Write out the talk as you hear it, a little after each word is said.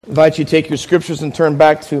I invite you to take your scriptures and turn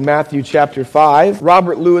back to Matthew chapter 5.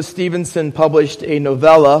 Robert Louis Stevenson published a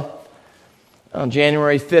novella on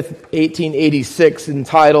January 5th, 1886,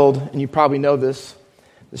 entitled, and you probably know this,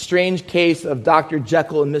 The Strange Case of Dr.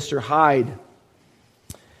 Jekyll and Mr. Hyde.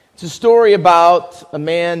 It's a story about a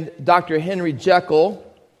man, Dr. Henry Jekyll,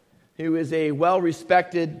 who is a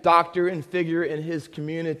well-respected doctor and figure in his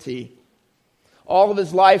community. All of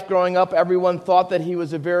his life growing up, everyone thought that he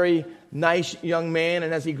was a very nice young man,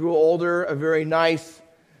 and as he grew older, a very nice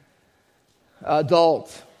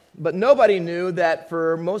adult. But nobody knew that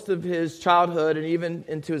for most of his childhood and even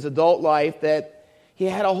into his adult life, that he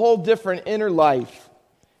had a whole different inner life.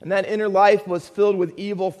 And that inner life was filled with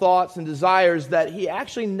evil thoughts and desires that he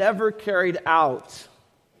actually never carried out.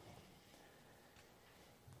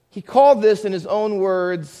 He called this, in his own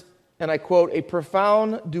words, and I quote, a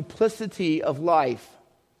profound duplicity of life.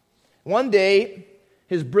 One day,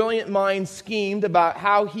 his brilliant mind schemed about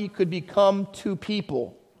how he could become two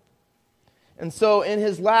people. And so in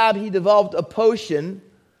his lab, he developed a potion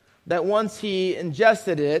that once he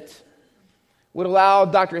ingested it, would allow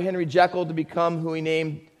Dr. Henry Jekyll to become who he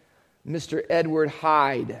named Mr. Edward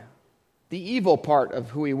Hyde, the evil part of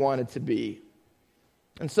who he wanted to be.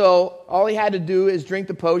 And so all he had to do is drink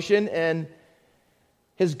the potion, and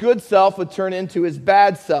his good self would turn into his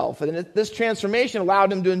bad self. And this transformation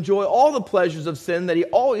allowed him to enjoy all the pleasures of sin that he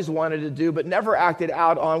always wanted to do but never acted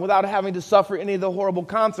out on without having to suffer any of the horrible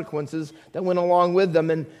consequences that went along with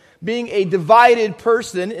them. And being a divided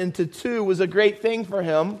person into two was a great thing for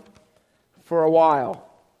him for a while,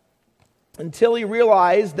 until he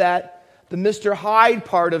realized that the Mr. Hyde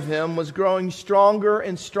part of him was growing stronger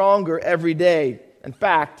and stronger every day. In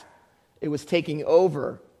fact, it was taking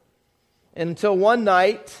over. And until one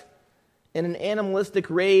night, in an animalistic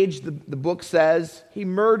rage, the book says, he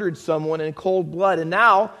murdered someone in cold blood. And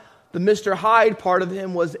now, the Mr. Hyde part of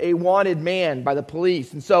him was a wanted man by the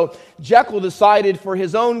police. And so, Jekyll decided for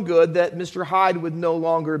his own good that Mr. Hyde would no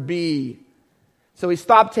longer be. So he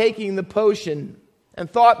stopped taking the potion and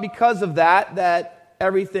thought because of that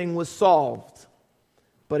everything was solved.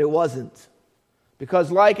 But it wasn't. Because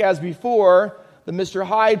like as before, the Mr.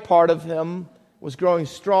 Hyde part of him was growing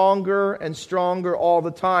stronger and stronger all the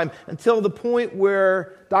time, until the point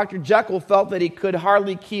where Dr. Jekyll felt that he could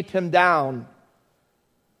hardly keep him down.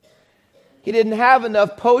 He didn't have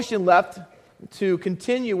enough potion left to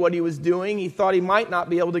continue what he was doing. He thought he might not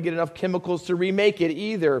be able to get enough chemicals to remake it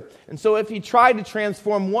either. And so if he tried to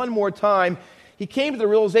transform one more time, he came to the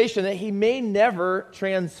realization that he may never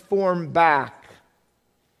transform back.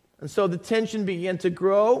 And so the tension began to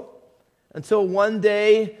grow until one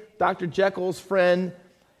day, Dr. Jekyll's friend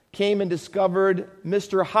came and discovered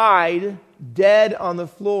Mr. Hyde dead on the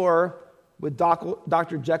floor with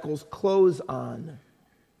Dr. Jekyll's clothes on.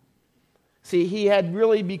 See, he had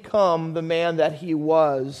really become the man that he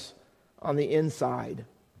was on the inside.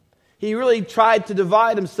 He really tried to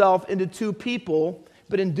divide himself into two people,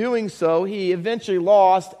 but in doing so, he eventually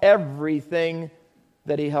lost everything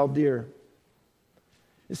that he held dear.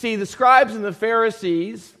 You see, the scribes and the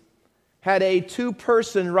Pharisees had a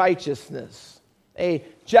two-person righteousness, a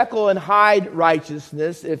Jekyll and Hyde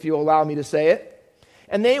righteousness, if you allow me to say it.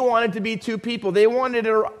 And they wanted to be two people. They wanted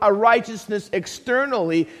a righteousness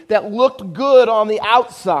externally that looked good on the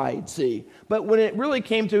outside, see. But when it really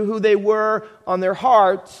came to who they were on their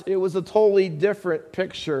hearts, it was a totally different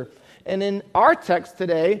picture. And in our text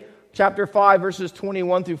today, chapter 5, verses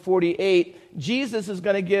 21 through 48, Jesus is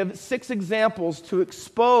going to give 6 examples to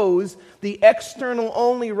expose the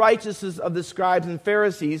external-only righteousness of the scribes and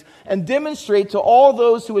Pharisees and demonstrate to all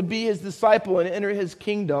those who would be his disciple and enter his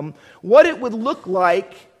kingdom what it would look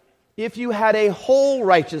like if you had a whole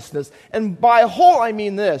righteousness. And by whole, I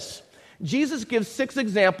mean this. Jesus gives 6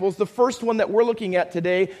 examples. The first one that we're looking at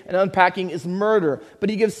today and unpacking is murder, but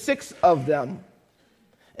he gives 6 of them.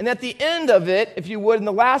 And at the end of it, if you would, in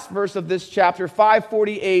the last verse of this chapter,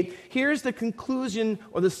 5:48, here's the conclusion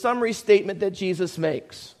or the summary statement that Jesus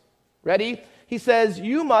makes. Ready? He says,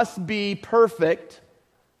 you must be perfect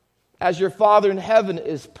as your Father in heaven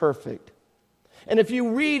is perfect. And if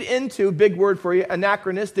you read into, big word for you,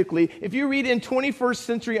 anachronistically, if you read in 21st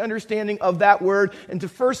century understanding of that word into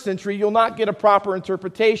first century, you'll not get a proper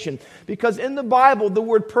interpretation. Because in the Bible, the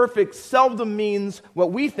word perfect seldom means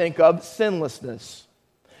what we think of, sinlessness.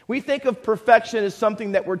 We think of perfection as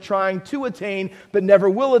something that we're trying to attain but never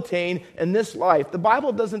will attain in this life. The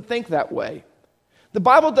Bible doesn't think that way. The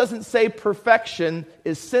Bible doesn't say perfection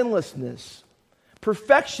is sinlessness.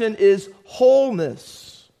 Perfection is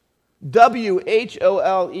wholeness.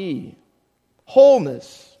 W-H-O-L-E.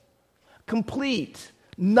 Wholeness. Complete.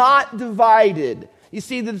 Not divided. You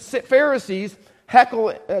see, the Pharisees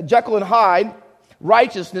Jekyll and Hyde,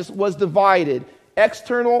 righteousness was divided,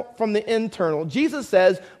 external from the internal. Jesus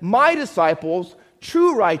says, my disciples,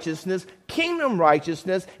 true righteousness, kingdom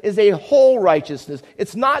righteousness, is a whole righteousness.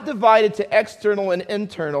 It's not divided to external and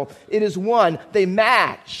internal. It is one. They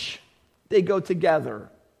match. They go together.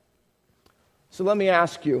 So let me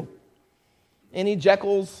ask you, any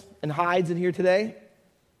Jekylls and Hydes in here today?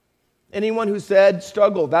 Anyone who said,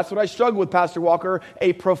 struggle, that's what I struggle with, Pastor Walker,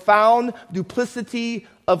 a profound duplicity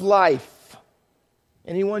of life.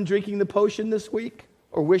 Anyone drinking the potion this week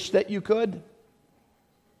or wish that you could?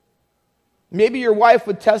 Maybe your wife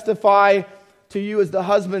would testify to you as the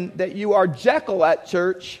husband that you are Jekyll at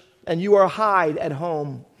church and you are Hyde at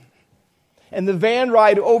home. And the van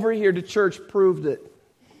ride over here to church proved it.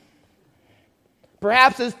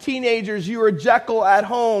 Perhaps as teenagers, you are Jekyll at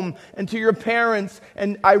home and to your parents,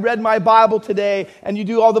 and I read my Bible today, and you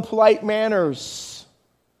do all the polite manners.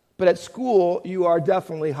 But at school, you are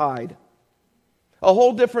definitely Hyde. A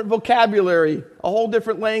whole different vocabulary, a whole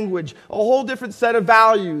different language, a whole different set of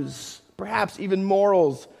values, perhaps even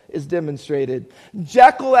morals is demonstrated.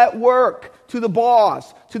 Jekyll at work, to the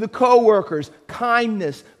boss, to the co-workers,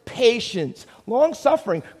 kindness, patience,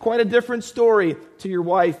 long-suffering, quite a different story to your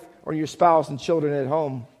wife or your spouse and children at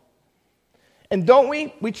home. And don't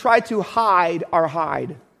we? We try to hide our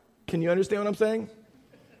Hyde. Can you understand what I'm saying?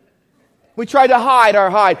 We try to hide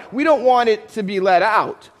our Hyde. We don't want it to be let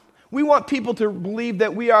out. We want people to believe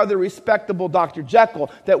that we are the respectable Dr.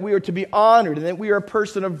 Jekyll, that we are to be honored, and that we are a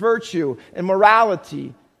person of virtue and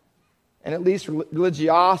morality, and at least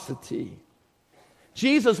religiosity.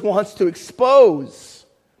 Jesus wants to expose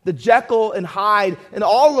the Jekyll and Hyde in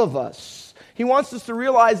all of us. He wants us to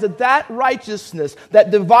realize that that righteousness,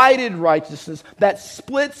 that divided righteousness, that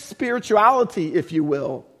split spirituality, if you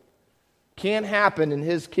will, can't happen in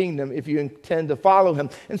his kingdom if you intend to follow him.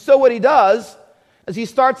 And so what he does is he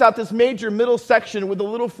starts out this major middle section with a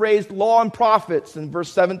little phrase, law and prophets, in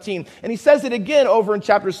verse 17. And he says it again over in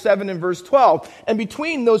chapter 7 and verse 12. And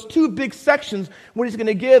between those two big sections, what he's going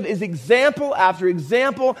to give is example after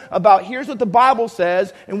example about here's what the Bible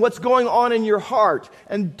says and what's going on in your heart.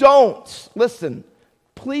 And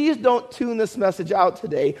please don't tune this message out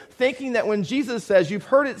today thinking that when Jesus says, you've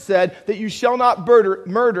heard it said that you shall not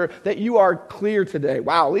murder, that you are clear today.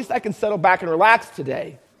 Wow, at least I can settle back and relax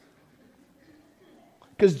today.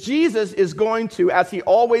 Because Jesus is going to, as he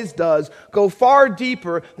always does, go far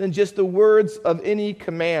deeper than just the words of any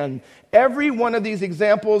command. Every one of these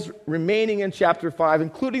examples remaining in chapter 5,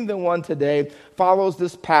 including the one today, follows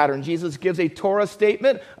this pattern. Jesus gives a Torah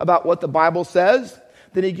statement about what the Bible says.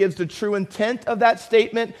 Then he gives the true intent of that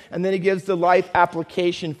statement. And then he gives the life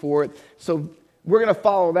application for it. So we're going to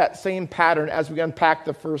follow that same pattern as we unpack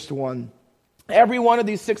the first one. Every one of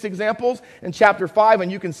these 6 examples in chapter 5, and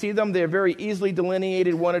you can see them, they're very easily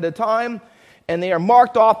delineated one at a time, and they are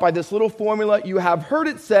marked off by this little formula. You have heard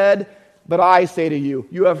it said, but I say to you.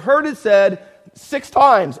 You have heard it said 6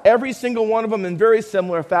 times. Every single one of them in very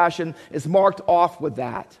similar fashion is marked off with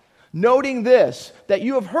that. Noting this, that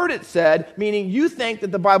you have heard it said, meaning you think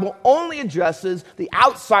that the Bible only addresses the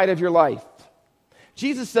outside of your life.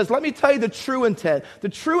 Jesus says, let me tell you the true intent. The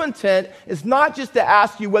true intent is not just to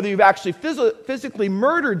ask you whether you've actually physically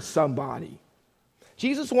murdered somebody.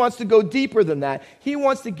 Jesus wants to go deeper than that. He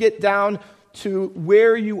wants to get down to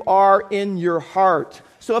where you are in your heart.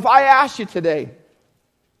 So if I ask you today,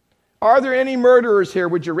 are there any murderers here?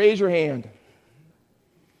 Would you raise your hand?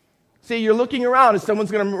 See, you're looking around and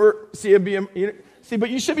someone's going to see, but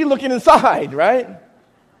you should be looking inside, right?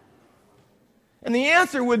 And the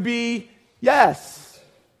answer would be yes.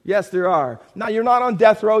 Yes, there are. Now, you're not on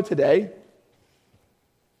death row today,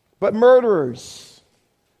 but murderers.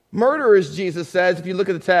 Murderers, Jesus says, if you look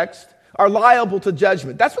at the text, are liable to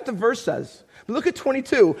judgment. That's what the verse says. But look at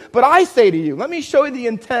 22. But I say to you, let me show you the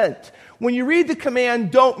intent. When you read the command,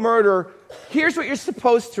 don't murder, here's what you're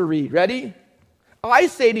supposed to read. Ready? I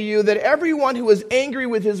say to you that everyone who is angry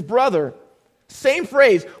with his brother, same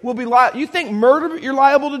phrase, will be liable. You think murder, you're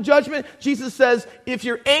liable to judgment? Jesus says, if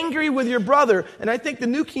you're angry with your brother, and I think the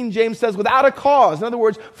New King James says without a cause, in other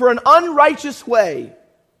words, for an unrighteous way,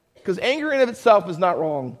 because anger in of itself is not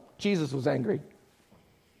wrong. Jesus was angry.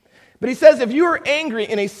 But he says if you are angry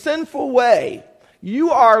in a sinful way,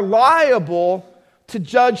 you are liable to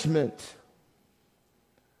judgment.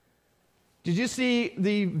 Did you see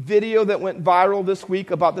the video that went viral this week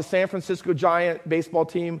about the San Francisco Giant baseball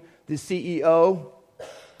team? The CEO,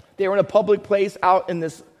 they were in a public place out in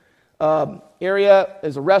this area.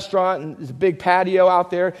 There's a restaurant and there's a big patio out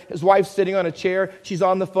there. His wife's sitting on a chair. She's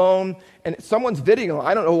on the phone and someone's videoing.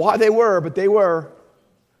 I don't know why they were, but they were.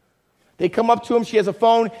 They come up to him. She has a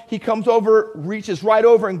phone. He comes over, reaches right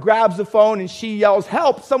over and grabs the phone, and she yells,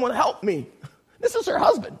 "Help, someone help me." This is her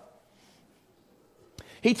husband.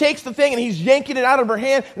 He takes the thing and he's yanking it out of her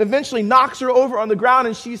hand and eventually knocks her over on the ground,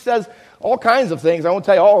 and she says all kinds of things. I won't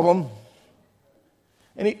tell you all of them.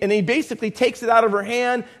 And he basically takes it out of her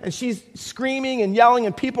hand, and she's screaming and yelling,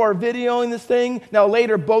 and people are videoing this thing. Now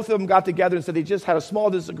later, both of them got together and said they just had a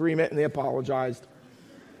small disagreement and they apologized.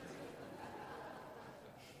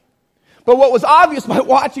 But what was obvious by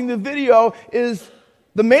watching the video is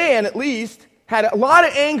the man, at least, had a lot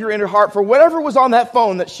of anger in her heart for whatever was on that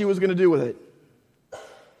phone that she was going to do with it.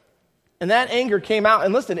 And that anger came out,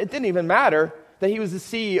 and listen, it didn't even matter that he was the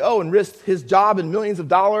CEO and risked his job and millions of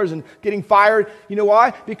dollars and getting fired. You know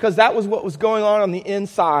why? Because that was what was going on the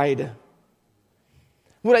inside.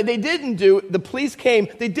 What they didn't do, the police came,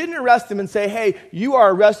 they didn't arrest him and say, "Hey, you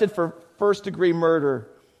are arrested for first-degree murder."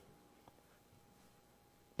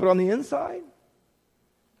 But on the inside,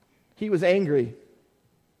 he was angry.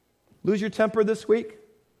 Lose your temper this week?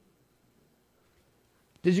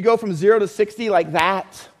 Did you go from 0 to 60 like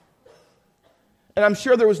that? And I'm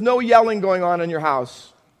sure there was no yelling going on in your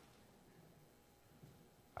house.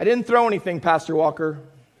 I didn't throw anything, Pastor Walker.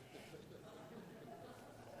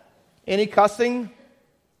 Any cussing?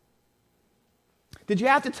 Did you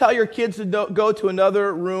have to tell your kids to go to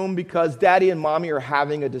another room because Daddy and Mommy are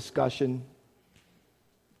having a discussion?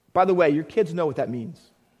 By the way, your kids know what that means.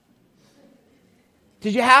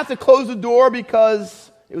 Did you have to close the door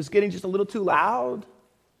because it was getting just a little too loud?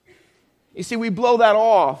 You see, we blow that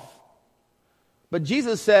off. But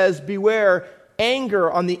Jesus says, beware,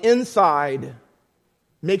 anger on the inside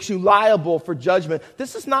makes you liable for judgment.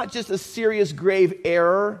 This is not just a serious, grave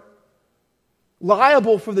error.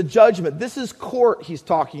 Liable for the judgment. This is court he's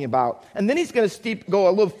talking about. And then he's going to go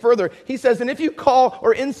a little further. He says, and if you call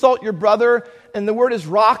or insult your brother, and the word is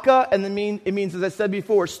raka, and it means, as I said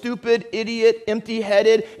before, stupid, idiot,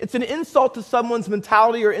 empty-headed. It's an insult to someone's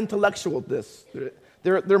mentality or intellectualness,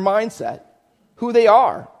 their mindset, who they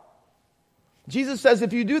are. Jesus says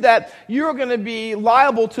if you do that, you're going to be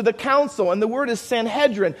liable to the council, and the word is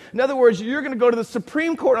Sanhedrin. In other words, you're going to go to the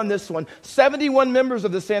Supreme Court on this one, 71 members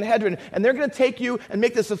of the Sanhedrin, and they're going to take you and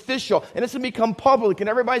make this official, and it's going to become public, and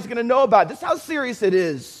everybody's going to know about it. This is how serious it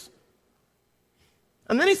is.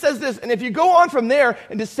 And then he says this, and if you go on from there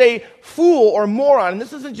and to say fool or moron, and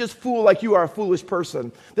this isn't just fool like you are a foolish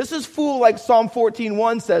person. This is fool like Psalm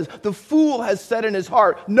 14:1 says, the fool has said in his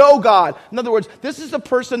heart, no God. In other words, this is the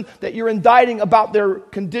person that you're indicting about their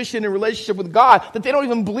condition and relationship with God, that they don't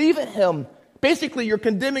even believe in him. Basically, you're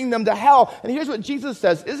condemning them to hell. And here's what Jesus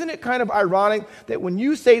says. Isn't it kind of ironic that when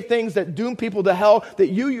you say things that doom people to hell, that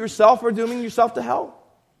you yourself are dooming yourself to hell?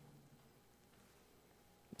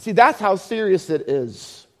 See, that's how serious it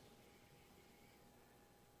is.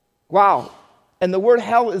 Wow. And the word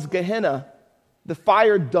hell is Gehenna, the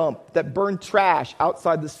fire dump that burned trash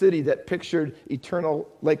outside the city that pictured eternal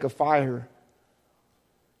lake of fire.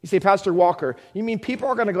 You say, Pastor Walker, you mean people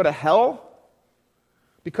are going to go to hell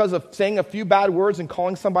because of saying a few bad words and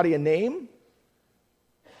calling somebody a name?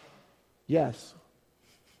 Yes.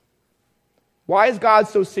 Why is God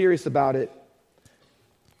so serious about it?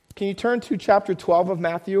 Can you turn to chapter 12 of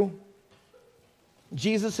Matthew?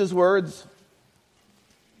 Jesus' words.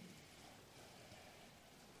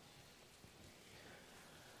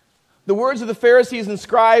 The words of the Pharisees and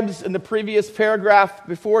scribes in the previous paragraph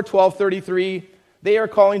before 12:33, they are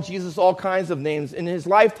calling Jesus all kinds of names. In his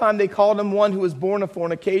lifetime, they called him one who was born of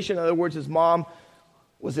fornication. In other words, his mom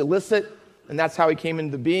was illicit, and that's how he came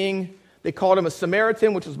into being. They called him a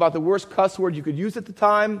Samaritan, which was about the worst cuss word you could use at the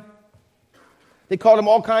time. They called him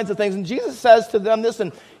all kinds of things. And Jesus says to them,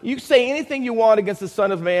 listen, you say anything you want against the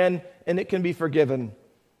Son of Man, and it can be forgiven.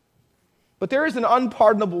 But there is an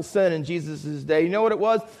unpardonable sin in Jesus' day. You know what it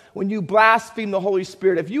was? When you blaspheme the Holy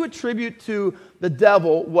Spirit. If you attribute to the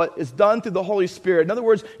devil what is done through the Holy Spirit. In other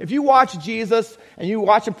words, if you watch Jesus and you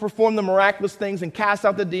watch him perform the miraculous things and cast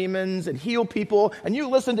out the demons and heal people, and you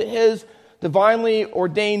listen to his divinely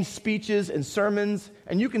ordained speeches and sermons,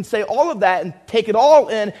 and you can say all of that and take it all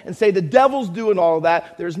in and say the devil's doing all of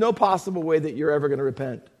that, there's no possible way that you're ever going to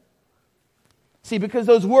repent. See, because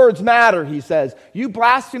those words matter, he says. You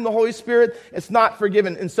blaspheme the Holy Spirit, it's not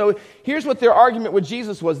forgiven. And so here's what their argument with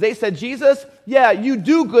Jesus was. They said, Jesus, yeah, you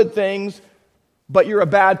do good things, but you're a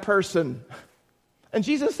bad person. And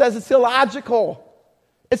Jesus says it's illogical.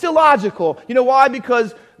 It's illogical. You know why?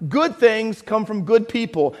 Because good things come from good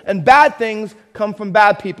people, and bad things come from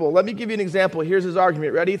bad people. Let me give you an example. Here's his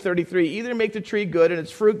argument. Ready? 33. Either make the tree good and its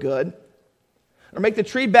fruit good, or make the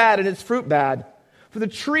tree bad and its fruit bad. For the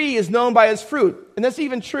tree is known by its fruit. And that's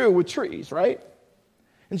even true with trees, right?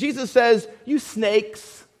 And Jesus says, you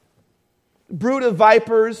snakes, brood of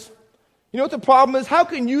vipers. You know what the problem is? How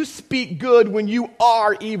can you speak good when you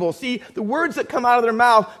are evil? See, the words that come out of their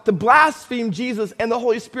mouth to blaspheme Jesus and the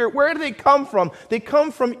Holy Spirit, where do they come from? They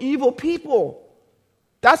come from evil people.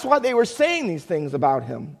 That's why they were saying these things about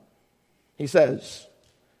him. He says,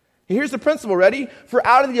 here's the principle, ready? For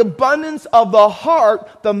out of the abundance of the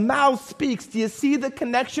heart, the mouth speaks. Do you see the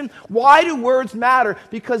connection? Why do words matter?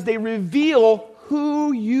 Because they reveal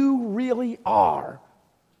who you really are.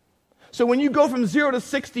 So when you go from 0 to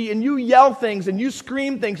 60 and you yell things and you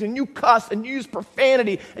scream things and you cuss and you use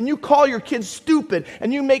profanity and you call your kids stupid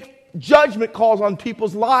and you make judgment calls on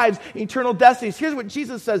people's lives, eternal destinies, here's what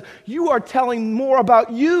Jesus says. You are telling more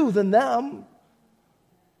about you than them.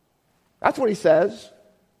 That's what he says.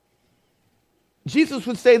 Jesus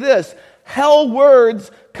would say this, hell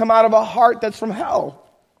words come out of a heart that's from hell.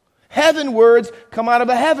 Heaven words come out of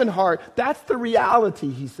a heaven heart. That's the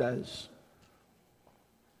reality, he says.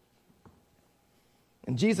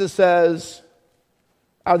 And Jesus says,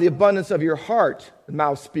 out of the abundance of your heart, the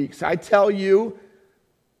mouth speaks. I tell you,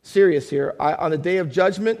 serious here, on the day of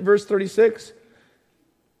judgment, verse 36,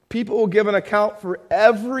 people will give an account for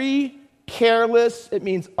every careless, it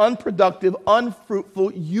means unproductive,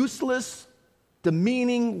 unfruitful, useless,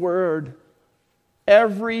 demeaning word.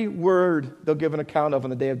 Every word they'll give an account of on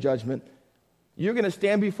the day of judgment. You're going to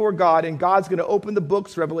stand before God, and God's going to open the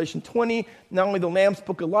books, Revelation 20, not only the Lamb's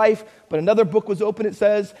book of life, but another book was opened, it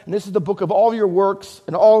says, and this is the book of all your works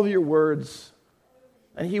and all of your words.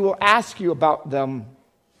 And he will ask you about them.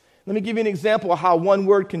 Let me give you an example of how one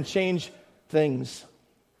word can change things.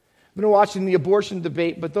 I've been watching the abortion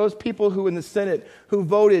debate, but those people who in the Senate who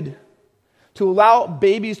voted to allow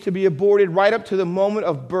babies to be aborted right up to the moment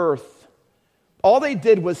of birth, all they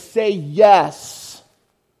did was say yes.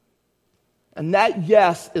 And that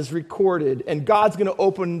yes is recorded. And God's going to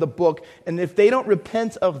open the book. And if they don't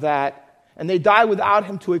repent of that, and they die without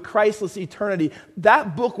him to a Christless eternity,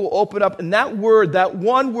 that book will open up. And that word, that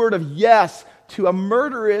one word of yes to a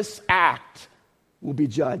murderous act will be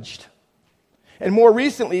judged. And more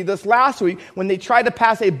recently, this last week, when they tried to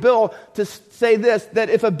pass a bill to say this, that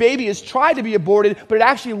if a baby is tried to be aborted, but it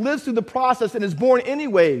actually lives through the process and is born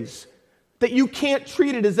anyways, that you can't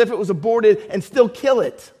treat it as if it was aborted and still kill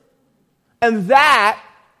it. And that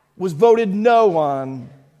was voted no on.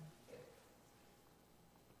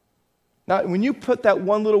 Now, when you put that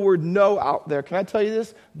one little word no out there, can I tell you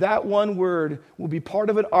this? That one word will be part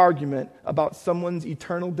of an argument about someone's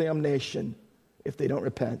eternal damnation if they don't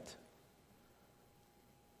repent.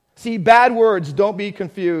 See, bad words, don't be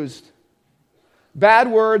confused. Bad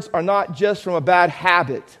words are not just from a bad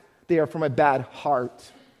habit. They are from a bad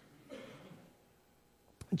heart.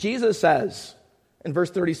 Jesus says in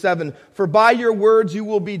verse 37, for by your words you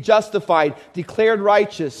will be justified. Declared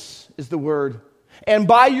righteous is the word. And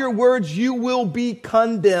by your words you will be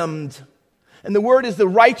condemned. And the word is the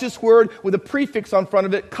righteous word with a prefix on front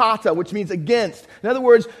of it, kata, which means against. In other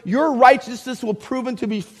words, your righteousness will proven to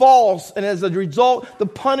be false. And as a result, the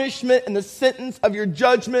punishment and the sentence of your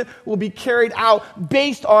judgment will be carried out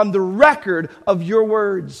based on the record of your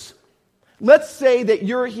words. Let's say that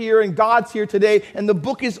you're here and God's here today and the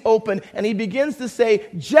book is open and he begins to say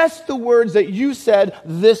just the words that you said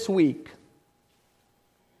this week.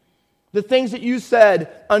 The things that you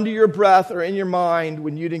said under your breath or in your mind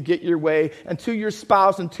when you didn't get your way, and to your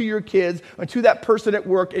spouse and to your kids and to that person at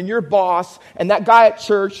work and your boss and that guy at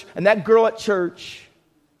church and that girl at church.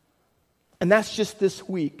 And that's just this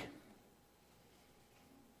week.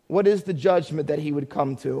 What is the judgment that he would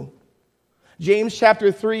come to? James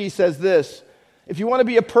chapter 3 says this, if you want to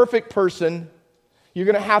be a perfect person, you're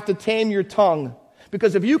going to have to tame your tongue.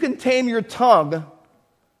 Because if you can tame your tongue,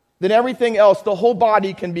 then everything else, the whole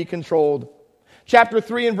body can be controlled. Chapter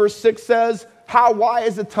 3 and verse 6 says, why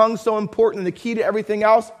is the tongue so important and the key to everything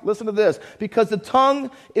else? Listen to this. Because the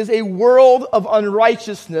tongue is a world of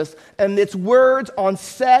unrighteousness, and its words are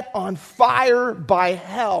set on fire by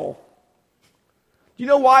hell. You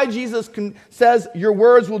know why Jesus says your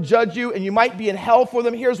words will judge you and you might be in hell for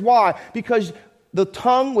them? Here's why. Because the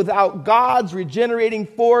tongue without God's regenerating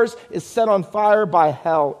force is set on fire by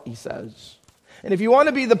hell, he says. And if you want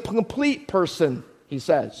to be the complete person, he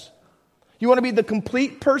says, you want to be the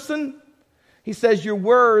complete person? He says your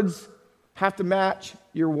words have to match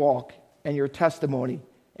your walk and your testimony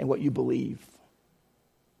and what you believe.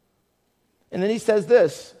 And then he says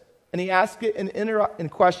this, and he asks it in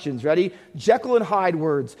questions. Ready? Jekyll and Hyde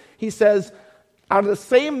words. He says, out of the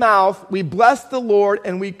same mouth we bless the Lord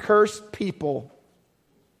and we curse people.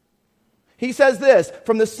 He says this,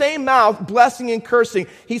 from the same mouth, blessing and cursing.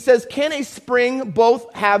 He says, can a spring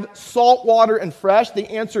both have salt water and fresh? The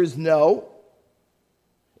answer is no.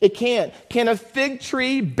 It can't. Can a fig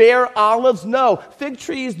tree bear olives? No. Fig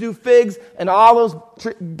trees do figs, and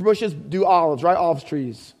bushes do olives, right? Olive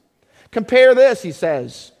trees. Compare this, he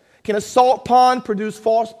says. Can a salt pond produce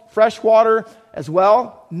fresh water as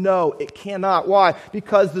well? No, it cannot. Why?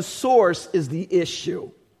 Because the source is the issue.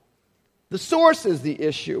 The source is the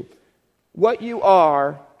issue. What you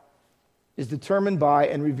are is determined by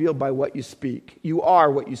and revealed by what you speak. You are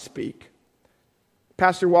what you speak.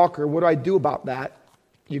 Pastor Walker, what do I do about that?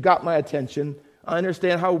 You got my attention. I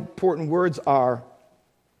understand how important words are.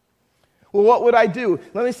 Well, what would I do?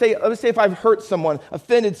 Let me say if I've hurt someone,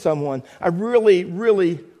 offended someone, I really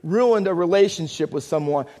ruined a relationship with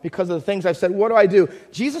someone because of the things I've said. What do I do?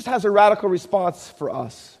 Jesus has a radical response for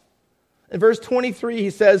us. In verse 23, he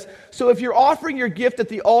says, so if you're offering your gift at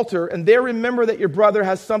the altar and there remember that your brother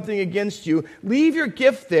has something against you, leave your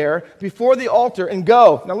gift there before the altar and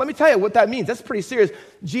go. Now, let me tell you what that means. That's pretty serious.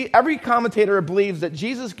 Every commentator believes that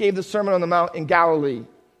Jesus gave the Sermon on the Mount in Galilee.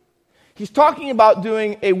 He's talking about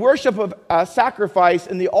doing a worship of sacrifice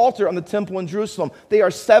in the altar on the temple in Jerusalem. They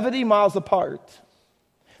are 70 miles apart.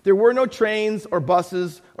 There were no trains or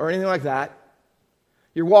buses or anything like that.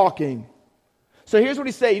 You're walking. So here's what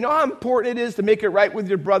he's saying. You know how important it is to make it right with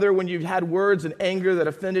your brother when you've had words and anger that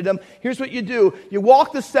offended him? Here's what you do. You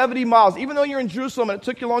walk the 70 miles. Even though you're in Jerusalem and it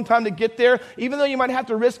took you a long time to get there, even though you might have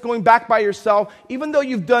to risk going back by yourself, even though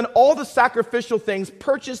you've done all the sacrificial things,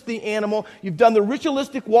 purchased the animal, you've done the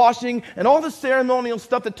ritualistic washing and all the ceremonial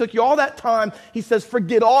stuff that took you all that time, he says,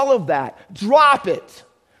 forget all of that. Drop it.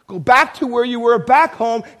 Go back to where you were, back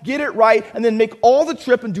home, get it right, and then make all the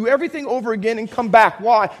trip and do everything over again and come back.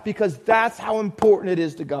 Why? Because that's how important it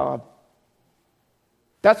is to God.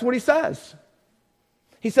 That's what he says.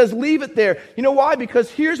 He says, leave it there. You know why?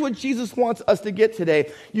 Because here's what Jesus wants us to get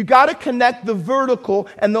today. You got to connect the vertical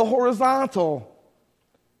and the horizontal.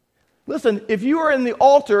 Listen, if you are in the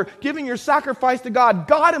altar giving your sacrifice to God,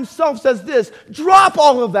 God himself says this, drop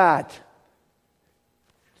all of that.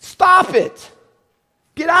 Stop it.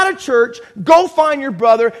 Get out of church, go find your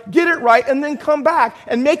brother, get it right, and then come back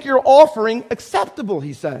and make your offering acceptable,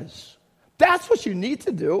 he says. That's what you need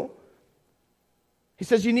to do. He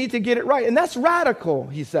says you need to get it right, and that's radical,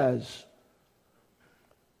 he says.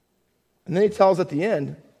 And then he tells at the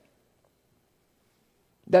end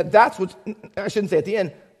that's what, I shouldn't say at the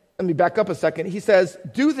end, let me back up a second. He says,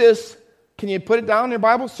 do this, can you put it down in your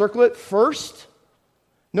Bible, circle it first?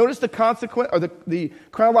 Notice the consequent or the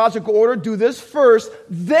chronological order. Do this first,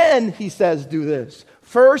 then he says do this.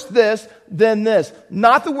 First this, then this.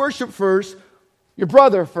 Not the worship first, your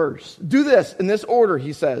brother first. Do this in this order,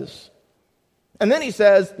 he says. And then he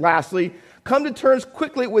says, lastly, come to terms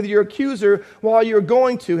quickly with your accuser while you're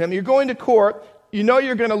going to him. You're going to court. You know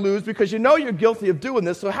you're going to lose because you know you're guilty of doing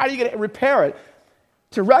this. So how are you going to repair it?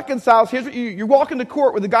 To reconcile, here's what you're walking to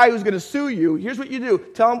court with the guy who's going to sue you. Here's what you do.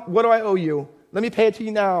 Tell him, what do I owe you? Let me pay it to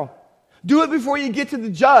you now. Do it before you get to the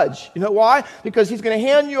judge. You know why? Because he's going to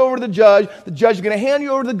hand you over to the judge is going to hand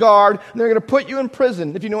you over to the guard, and they're going to put you in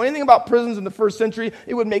prison. If you know anything about prisons in the first century,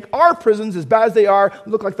 it would make our prisons, as bad as they are,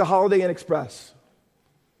 look like the Holiday Inn Express.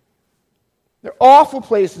 They're awful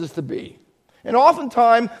places to be. And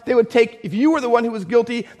oftentimes, they would take, if you were the one who was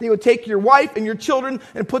guilty, they would take your wife and your children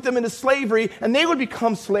and put them into slavery, and they would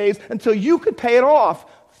become slaves until you could pay it off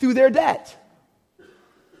through their debt.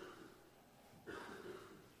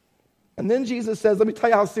 And then Jesus says, let me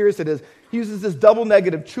tell you how serious it is. He uses this double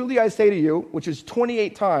negative, truly I say to you, which is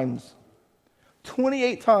 28 times.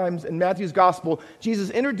 28 times in Matthew's gospel,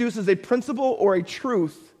 Jesus introduces a principle or a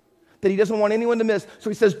truth that he doesn't want anyone to miss.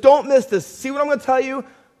 So he says, don't miss this. See what I'm going to tell you?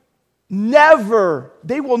 Never.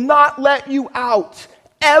 They will not let you out,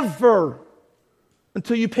 ever,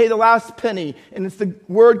 until you pay the last penny. And it's the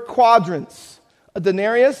word quadrants. A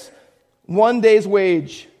denarius, 1 day's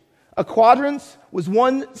wage. A quadrans was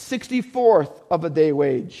 1/64th of a day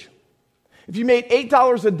wage. If you made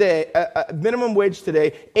 $8 a day, minimum wage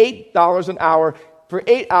today, $8 an hour, for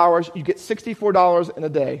 8 hours, you get $64 in a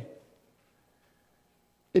day.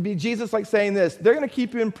 It'd be Jesus like saying this, they're going to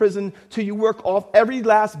keep you in prison till you work off every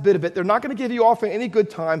last bit of it. They're not going to give you off at any good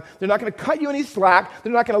time. They're not going to cut you any slack.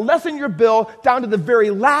 They're not going to lessen your bill down to the very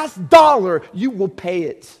last dollar. You will pay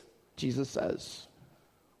it, Jesus says.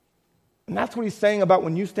 And that's what he's saying about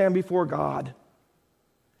when you stand before God.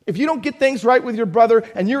 If you don't get things right with your brother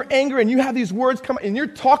and you're angry and you have these words come and you're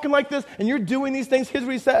talking like this and you're doing these things, here's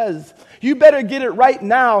what he says. You better get it right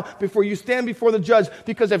now before you stand before the judge,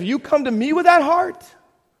 because if you come to me with that heart,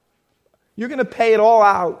 you're going to pay it all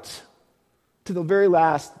out. to the very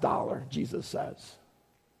last dollar, Jesus says.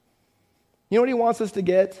 You know what he wants us to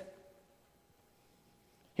get?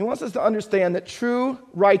 He wants us to understand that true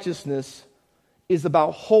righteousness is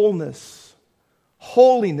about wholeness,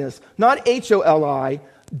 holiness, not H-O-L-I,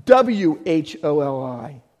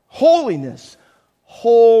 W-H-O-L-I, holiness,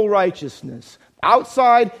 whole righteousness,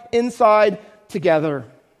 outside, inside, together.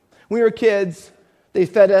 When we were kids, they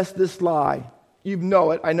fed us this lie. You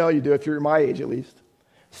know it. I know you do if you're my age at least.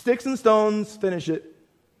 Sticks and stones finish it.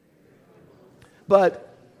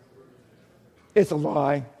 But it's a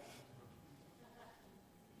lie.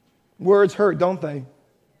 Words hurt, don't they?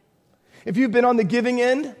 If you've been on the giving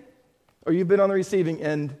end or you've been on the receiving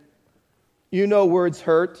end, you know words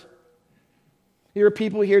hurt. There are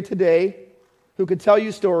people here today who could tell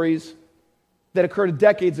you stories that occurred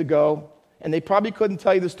decades ago, and they probably couldn't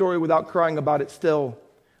tell you the story without crying about it still,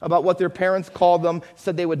 about what their parents called them,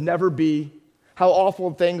 said they would never be, how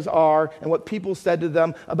awful things are, and what people said to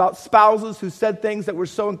them, about spouses who said things that were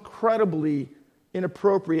so incredibly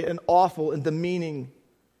inappropriate and awful and demeaning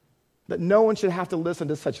that no one should have to listen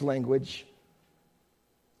to such language.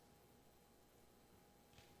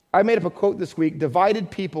 I made up a quote this week: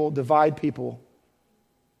 divided people divide people.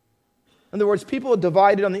 In other words, people are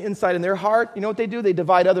divided on the inside in their heart. You know what they do? They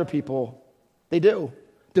divide other people. They do.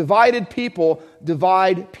 Divided people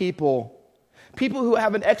divide people. People who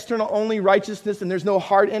have an external only righteousness and there's no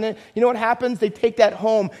heart in it, you know what happens? They take that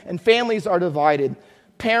home and families are divided.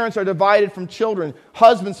 Parents are divided from children,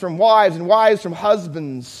 husbands from wives and wives from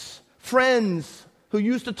husbands. Friends who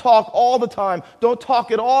used to talk all the time don't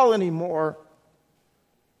talk at all anymore.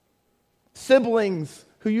 Siblings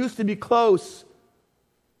who used to be close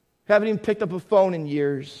haven't even picked up a phone in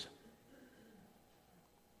years.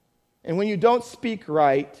 And when you don't speak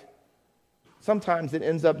right, sometimes it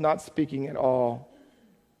ends up not speaking at all.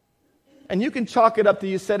 And you can chalk it up to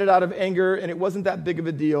you said it out of anger and it wasn't that big of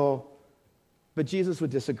a deal, but Jesus would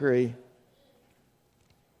disagree.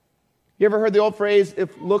 You ever heard the old phrase,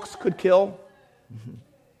 if looks could kill?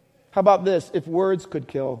 How about this, if words could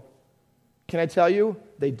kill? Can I tell you?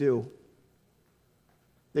 They do.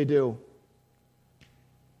 They do.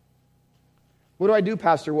 What do I do,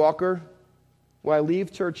 Pastor Walker? Well, I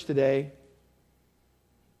leave church today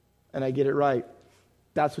and I get it right.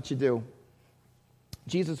 That's what you do.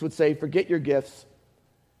 Jesus would say, forget your gifts.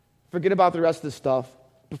 Forget about the rest of the stuff.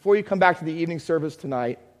 Before you come back to the evening service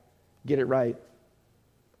tonight, get it right.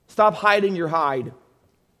 Stop hiding your hide.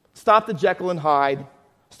 Stop the Jekyll and Hyde.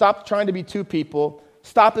 Stop trying to be two people.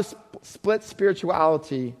 Stop the split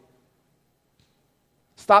spirituality.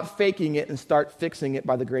 Stop faking it and start fixing it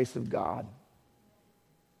by the grace of God.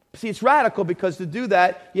 See, it's radical because to do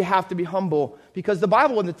that, you have to be humble. Because the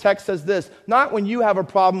Bible in the text says this, not when you have a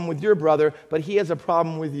problem with your brother, but he has a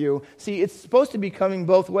problem with you. See, it's supposed to be coming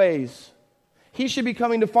both ways. He should be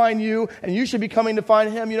coming to find you, and you should be coming to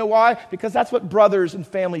find him. You know why? Because that's what brothers and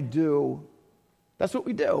family do. That's what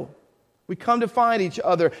we do. We come to find each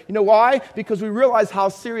other. You know why? Because we realize how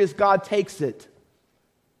serious God takes it.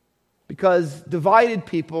 Because divided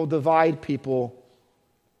people divide people.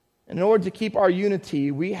 And in order to keep our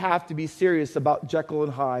unity, we have to be serious about Jekyll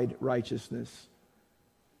and Hyde righteousness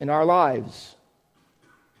in our lives.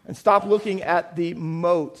 And stop looking at the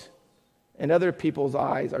mote in other people's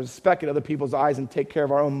eyes, or the speck in other people's eyes, and take care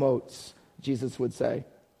of our own motes, Jesus would say.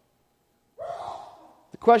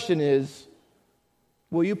 The question is,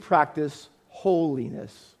 will you practice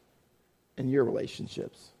holiness in your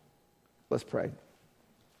relationships? Let's pray.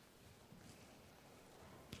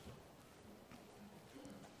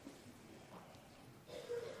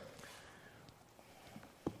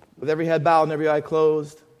 With every head bowed and every eye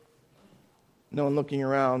closed, no one looking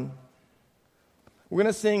around. We're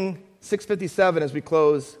going to sing 657 as we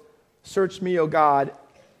close, Search Me, O God.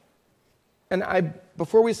 And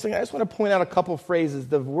before we sing, I just want to point out a couple phrases.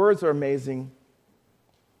 The words are amazing.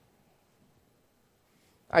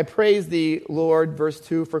 I praise thee, Lord, verse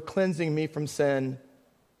 2, for cleansing me from sin.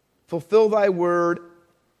 Fulfill thy word,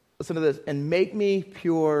 listen to this, and make me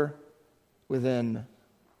pure within.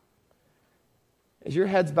 As your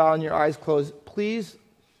heads bowed and your eyes closed, please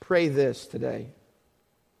pray this today.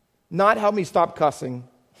 Not help me stop cussing.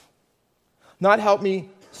 Not help me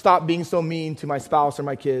stop being so mean to my spouse or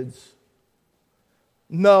my kids.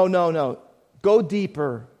 No. Go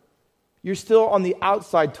deeper. You're still on the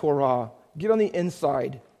outside Torah. Get on the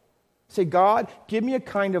inside. Say, God, give me a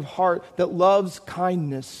kind of heart that loves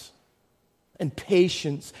kindness and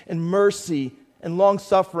patience and mercy and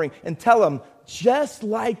long-suffering. And tell him, just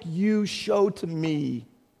like you show to me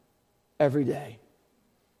every day.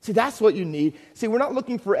 See, that's what you need. See, we're not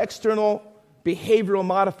looking for external behavioral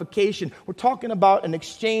modification. We're talking about an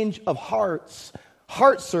exchange of hearts.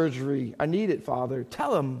 Heart surgery. I need it, Father.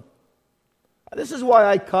 Tell him. This is why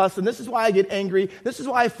I cuss, and this is why I get angry. This is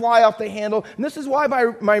why I fly off the handle, and this is why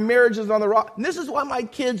my marriage is on the rock. And this is why my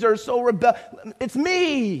kids are so rebellious. It's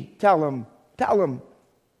me. Tell him. Tell him.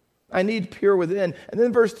 I need pure within. And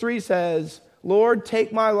then verse 3 says, Lord,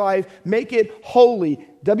 take my life, make it holy.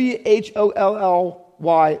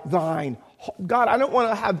 WHOLLY, thine. God, I don't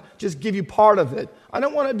want to just give you part of it. I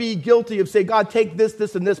don't want to be guilty of saying, God, take this,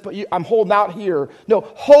 this, and this, but I'm holding out here. No,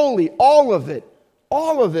 holy, all of it.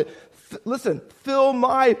 All of it. Listen, fill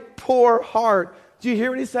my poor heart. Do you hear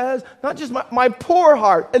what he says? Not just my poor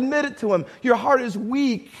heart. Admit it to him. Your heart is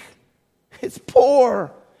weak. It's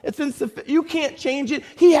poor. It's insufficient. You can't change it.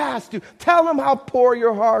 He has to. Tell him how poor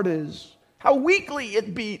your heart is. How weakly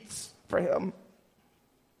it beats for him.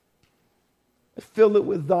 Fill it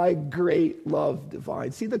with thy great love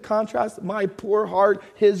divine. See the contrast? My poor heart,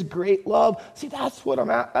 his great love. See, that's what I'm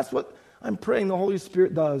at. That's what I'm praying the Holy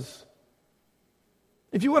Spirit does.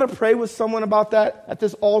 If you want to pray with someone about that at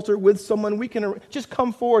this altar with someone, we can just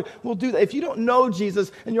come forward. We'll do that. If you don't know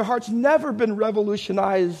Jesus and your heart's never been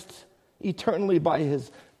revolutionized eternally by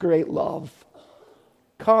his great love,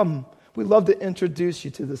 come. We'd love to introduce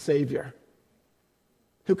you to the Savior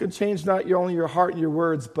who can change not only your heart and your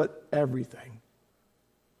words, but everything.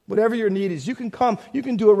 Whatever your need is, you can come. You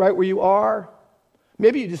can do it right where you are.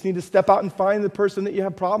 Maybe you just need to step out and find the person that you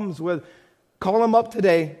have problems with. Call them up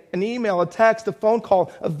today. An email, a text, a phone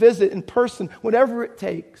call, a visit in person, whatever it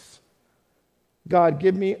takes. God,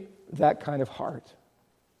 give me that kind of heart.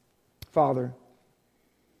 Father,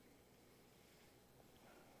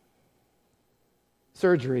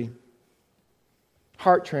 surgery,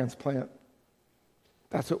 heart transplant,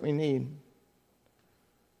 that's what we need.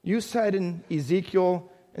 You said in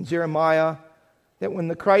Ezekiel and Jeremiah that when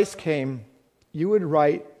the Christ came, you would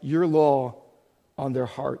write your law on their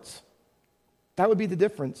hearts. That would be the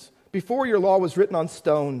difference. Before, your law was written on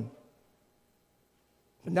stone.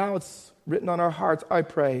 But now it's written on our hearts. I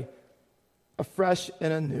pray, afresh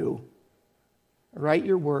and anew, write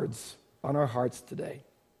your words on our hearts today.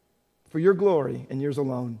 For your glory and yours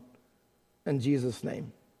alone. In Jesus'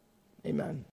 name, amen.